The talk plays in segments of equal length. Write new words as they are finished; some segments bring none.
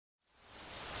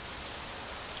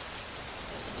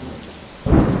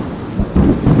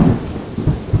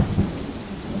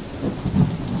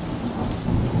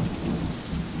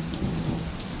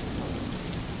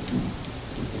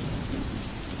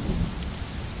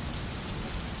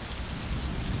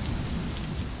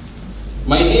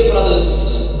My dear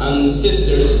brothers and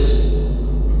sisters,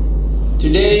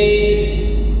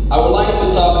 today I would like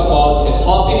to talk about a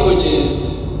topic which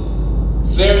is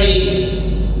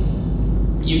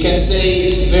you can say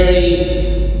it's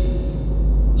very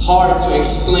hard to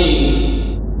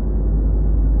explain.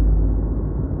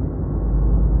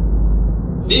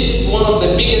 This is one of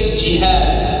the biggest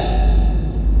jihad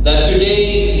that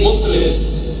today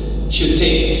Muslims should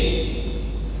take.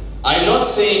 I'm not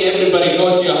saying everybody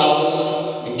go to your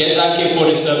house and get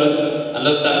AK-47 and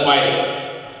let's start fighting.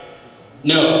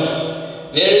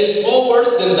 No, there is more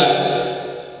worse than that.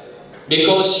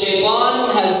 Because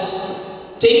Shaitan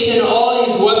has taken all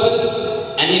his weapons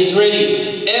and he's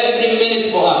ready every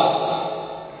minute for us.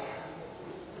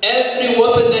 Every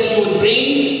weapon that he would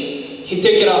bring, he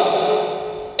take it out.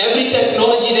 Every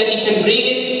technology that he can bring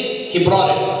it, he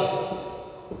brought it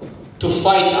to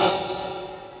fight us.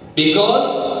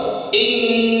 Because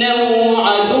إِنَّهُ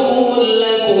عَدُوٌّ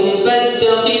لَكُمْ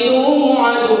فَاتَّخِذُوهُ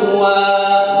عَدُوًّا.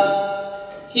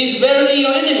 He's verily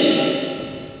your enemy.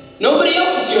 Nobody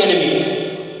else is your enemy.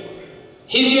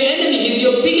 He's your enemy. He's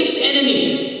your biggest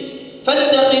enemy.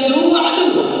 فَاتَّخِذُوهُ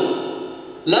عَدُوًّا.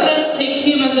 Let us take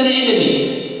him as an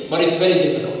enemy. But it's very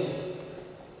difficult.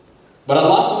 But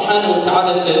Allah subhanahu wa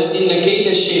ta'ala says, إِنَّ كَيْدَ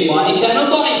الشَّيْطَانِ كَانَ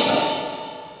ضَعِيفًا.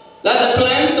 That the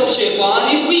plans of Shaitan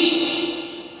is weak.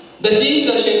 The things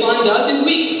that Shaitan does is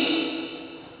weak.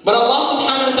 But Allah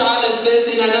subhanahu wa ta'ala says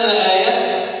in another ayah,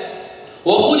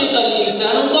 وَخُلِقَ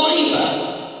الْإِنسَانُ ضَعِيفًا.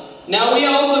 Now we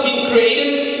are also being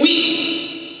created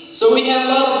weak. So we have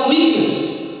a lot of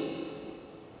weakness.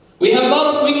 We have a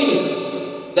lot of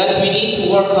weaknesses that we need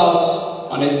to work out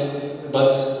on it.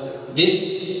 But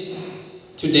this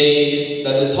today,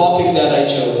 that the topic that I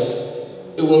chose,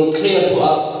 it will clear to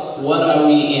us what are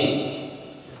we in?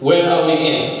 Where are we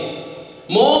in?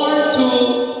 More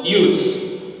to youth.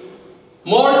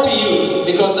 More to youth.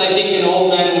 Because I think an old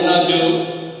man will not do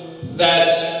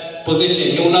that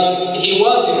position. He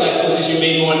was in that position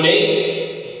maybe one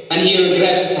day, and he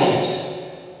regrets from it.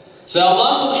 So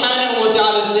Allah subhanahu wa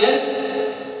ta'ala says,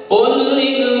 قُلْ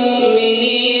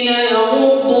لِلْمُؤْمِنِينَ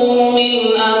يَغُضُّوا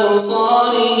مِنْ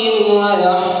أَبْصَارِهِمْ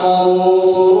وَيَحْفَظُوا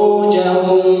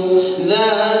فُرُوجَهُمْ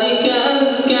ذَلِكَ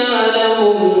أَزْكَى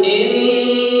لَهُمْ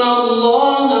إِنَّ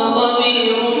اللَّهَ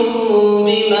خَبِيرٌ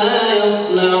بِمَا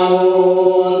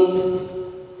يَصْنَعُونَ.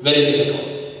 Very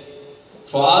difficult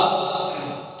for us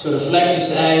to reflect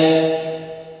this ayah.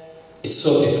 It's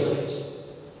so difficult.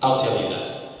 I'll tell you that.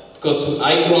 Because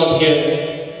I grew up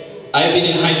here, I've been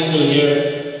in high school here,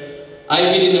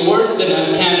 I've been in the worst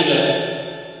than Canada,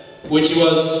 which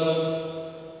was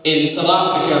in South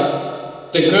Africa.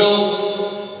 The girls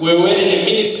were wearing a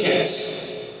miniskirts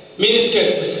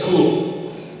to school.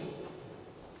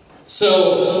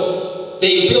 So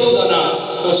they built on us.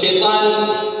 So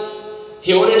Shaitan,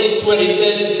 he already swore, he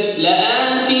said,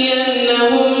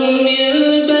 لَآتِيَنَّهُمْ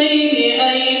مِنْ بَيْنِ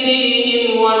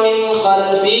أَيْدِيهِمْ وَمِنْ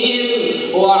خَلْفِهِمْ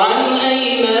وَعَنْ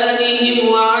أَيْمَانِهِمْ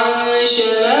وَعَنْ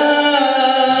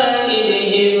شَمَائِلِهِمْ.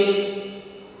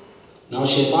 Now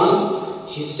Shaitan,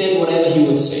 he said whatever he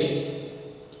would say.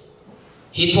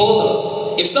 He told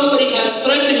us, if somebody has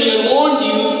threatened you and warned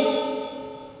you,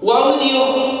 why would you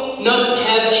not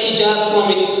have hijab from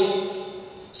it?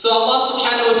 So Allah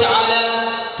subhanahu wa ta'ala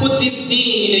put this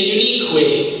deen in a unique way.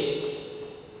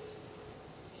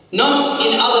 Not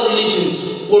in other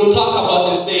religions will talk about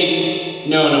and say,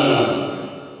 no.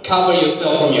 Cover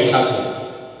yourself from your cousin.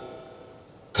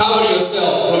 Cover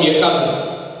yourself from your cousin.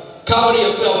 Cover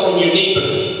yourself from your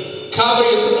neighbor. Cover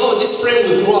yourself. Oh, this friend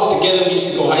we grew up together. We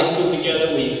used to go high school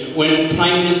together. We went in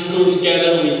primary school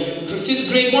together. Since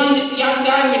grade 1, this young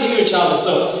guy, we knew each other.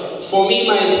 So for me,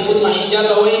 to put my hijab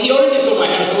away, he already saw my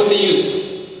hair. So what's the use?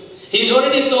 He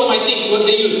already saw my things. What's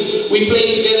the use? We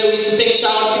played together. We used to take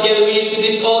shower together. We used to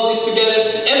do all this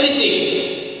together. Everything.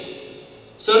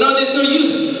 So no, there's no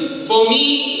use. For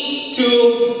me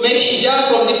to make hijab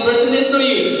from this person, there's no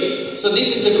use. So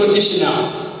this is the condition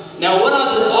now. Now, what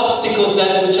are the obstacles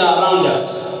which are around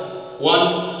us?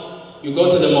 One, you go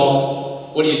to the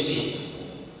mall, what do you see?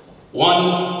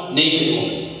 One naked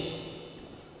woman.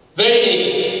 Very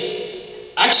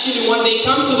naked. Actually, when they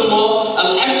come to the mall,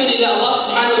 alhamdulillah, Allah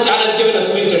subhanahu wa ta'ala has given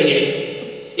us winter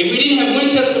here. If we didn't have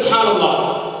winter,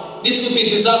 subhanallah, this would be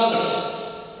disaster.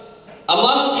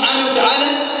 Allah subhanahu wa ta'ala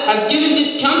has given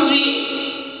this country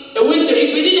a winter.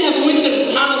 If we didn't have winter,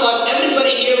 subhanallah,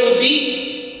 everybody here would be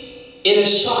in a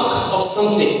shock of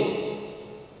something.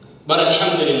 But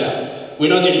alhamdulillah,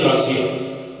 we're not in Brazil.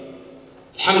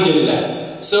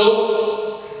 Alhamdulillah. So,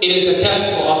 it is a test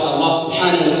for us. Allah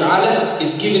subhanahu wa ta'ala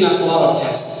is giving us a lot of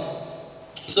tests.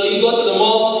 So you go to the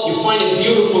mall, you find a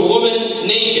beautiful woman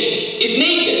naked. It's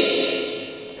naked.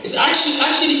 It's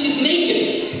actually she's naked.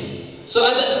 So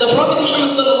the Prophet Muhammad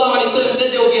ﷺ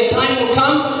said there will be a time will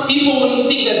come, people wouldn't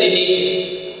think that they're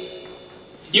naked.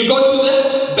 You go to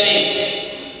the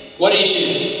bank. What is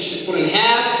she? She's put in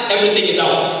half, everything is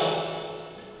out.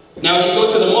 Now you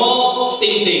go to the mall,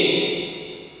 same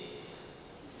thing.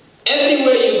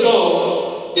 Everywhere you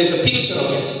go, there's a picture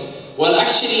of it. Well,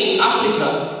 actually in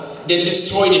Africa, they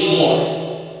destroyed it more.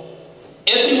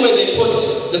 Everywhere they put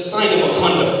the sign of a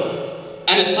condom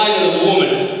and a sign of a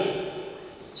woman.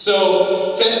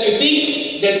 So first you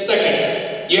think, then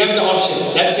second. You have the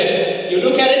option. That's it. You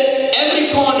look at it.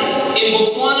 Every corner in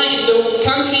Botswana is the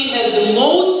country has the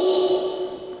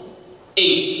most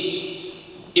AIDS,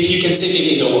 if you can say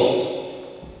maybe in the world.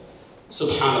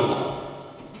 Subhanallah.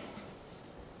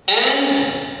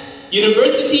 And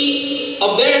university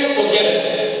up there, forget it.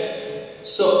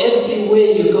 So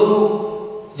everywhere you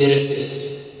go, there is this.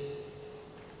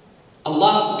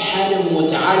 Allah subhanahu wa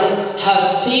ta'ala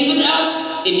have favored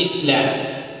us in Islam.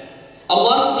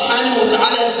 Allah subhanahu wa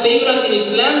ta'ala has favored us in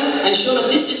Islam and shown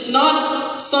that this is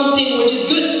not something which is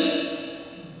good.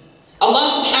 Allah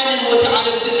subhanahu wa ta'ala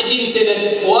didn't say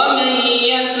that وَمَنْ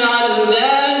يَفْعَلْ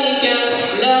ذَلِكَ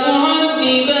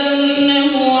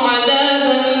لَأُعَذِّبَنَّهُ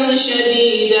عَذَابًا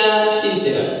شَدِيدًا. Didn't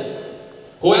say that.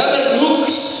 Whoever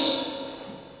looks,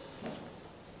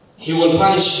 he will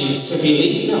punish him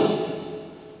severely. No.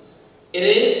 It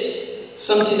is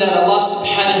something that Allah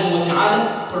subhanahu wa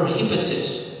ta'ala prohibited.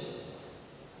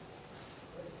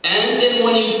 And then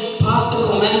when you pass the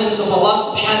commandments of Allah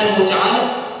subhanahu wa ta'ala,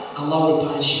 Allah will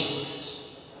punish you for it.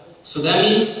 So that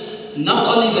means not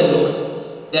only the look,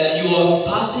 that you are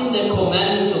passing the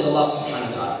commandments of Allah subhanahu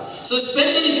wa ta'ala. So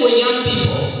especially for young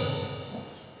people,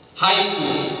 high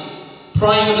school,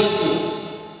 primary schools,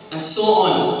 and so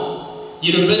on,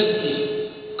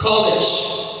 university, college,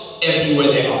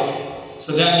 everywhere they are.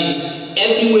 So that means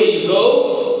everywhere you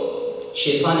go,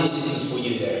 Shaitan is sitting for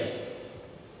you there.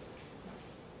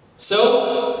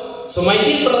 So my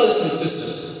dear brothers and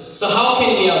sisters, so how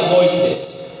can we avoid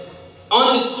this?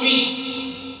 On the streets,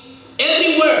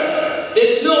 everywhere,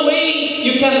 there's no way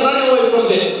you can run away from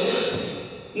this.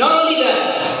 Not only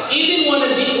that, even when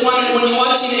you're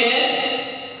watching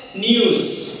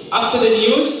news, after the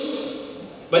news,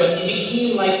 but it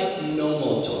became like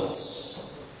normal to us.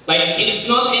 Like it's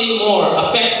not anymore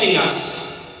affecting us.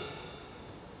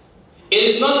 It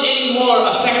is not anymore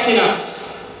affecting us.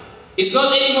 It's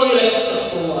not anymore you're like,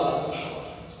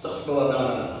 Astaghfirullah,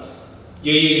 no.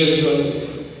 You're just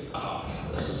going, oh,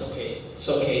 this is okay. It's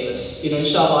okay, let's,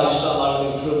 inshallah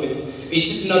we'll improve it. It's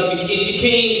just not, it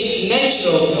became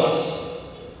natural to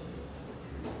us.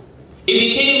 It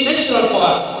became natural for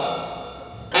us.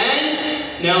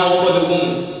 And now for the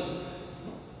women.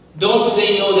 Don't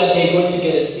they know that they're going to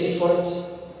get a sin for it?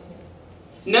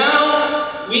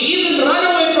 Now, we even run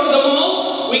away from the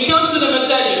malls, we come to the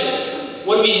masajids.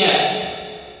 What do we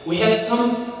have? We have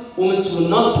some women who will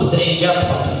not put the hijab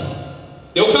properly.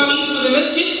 They will come into the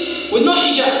masjid with no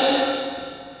hijab.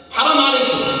 Haram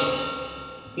alaykum.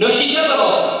 No hijab at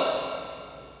all.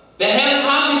 The hair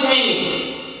half is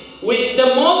hanging. With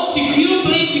the most secure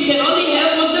place we can only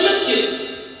have was the masjid.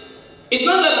 It's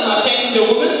not that I'm attacking the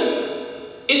women.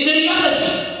 It's the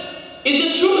reality. It's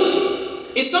the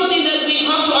truth. It's something that we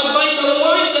have to advise our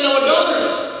wives and our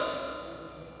daughters.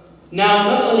 Now,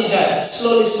 not only that,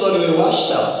 slowly we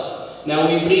washed out. Now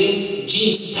we bring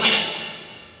jeans tight.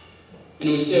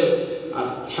 And we say,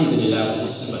 Alhamdulillah,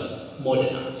 Muslim, but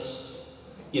modernized.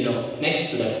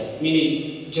 Next level.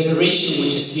 Meaning generation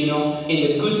which is, in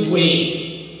a good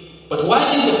way. But why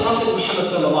didn't the Prophet Muhammad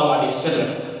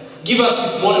give us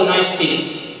these modernized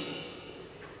things?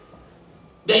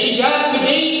 The hijab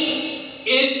today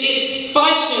is a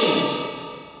fashion.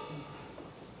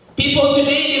 People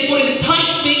today, they put in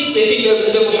tight things, they think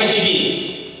they're muhajjibin.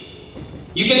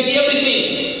 You can see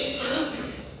everything.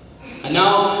 And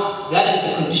now, that is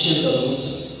the condition of the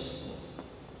Muslims.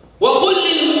 وَقُلْ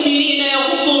لِلْمُؤْمِنِينَ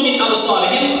يَغُضُّوا مِنْ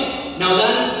أَبْصَارِهِمْ. Now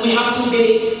then, we have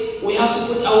to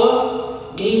put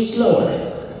our gaze lower.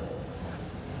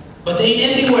 But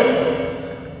they're everywhere.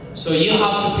 So you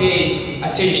have to pay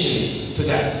attention to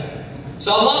that.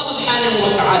 So Allah subhanahu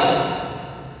wa ta'ala,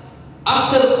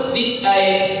 after this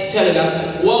ayah telling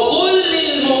us, وَقُلْ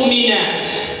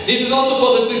لِلْمُؤْمِنَاتِ. This is also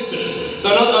for the sisters. So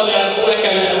not only, I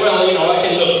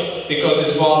can look because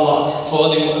it's for Allah, for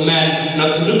the man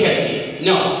not to look at me.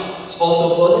 No, it's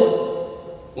also for the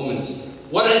women.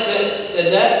 What I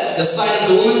said, that the side of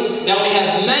the women, now we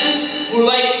have men who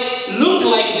look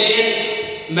like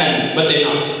they're men, but they're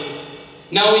not.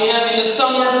 Now we have in the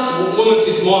summer, women's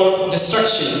is more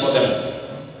distraction for them.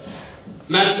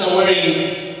 Men are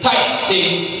wearing tight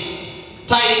things,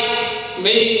 tight,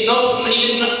 maybe not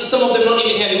even, some of them not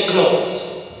even having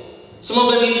clothes. Some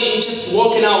of them even just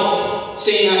walking out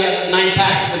saying I have 9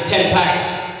 packs and 10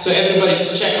 packs, so everybody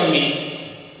just check on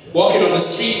me. Walking on the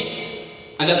streets,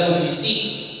 and that's what we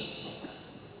see.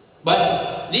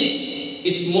 But this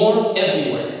is more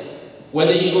everywhere,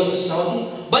 whether you go to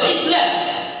Saudi, but it's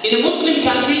less. In a Muslim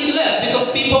country it's less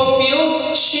because people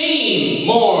feel shame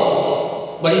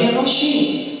more. But here no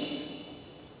shame.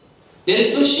 There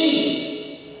is no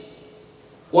shame.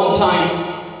 One time,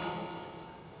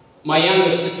 my younger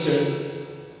sister,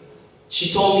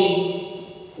 she told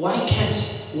me, why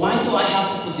do I have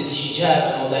to put this hijab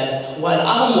and all that? While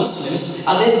other Muslims,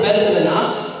 are they better than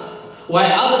us?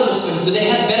 While other Muslims, do they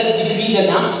have better degree than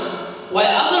us? While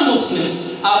other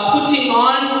Muslims are putting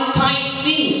on tight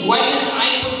things, why can't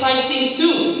I put tight things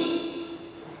too?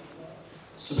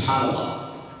 Subhanallah.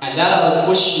 And that are the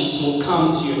questions will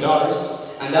come to your daughters,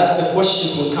 and that's the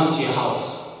questions will come to your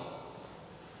house.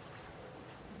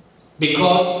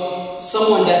 Because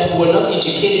someone that were not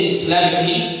educated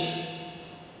Islamically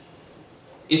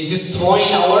is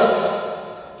destroying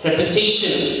our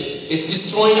reputation, is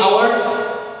destroying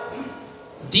our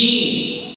deen.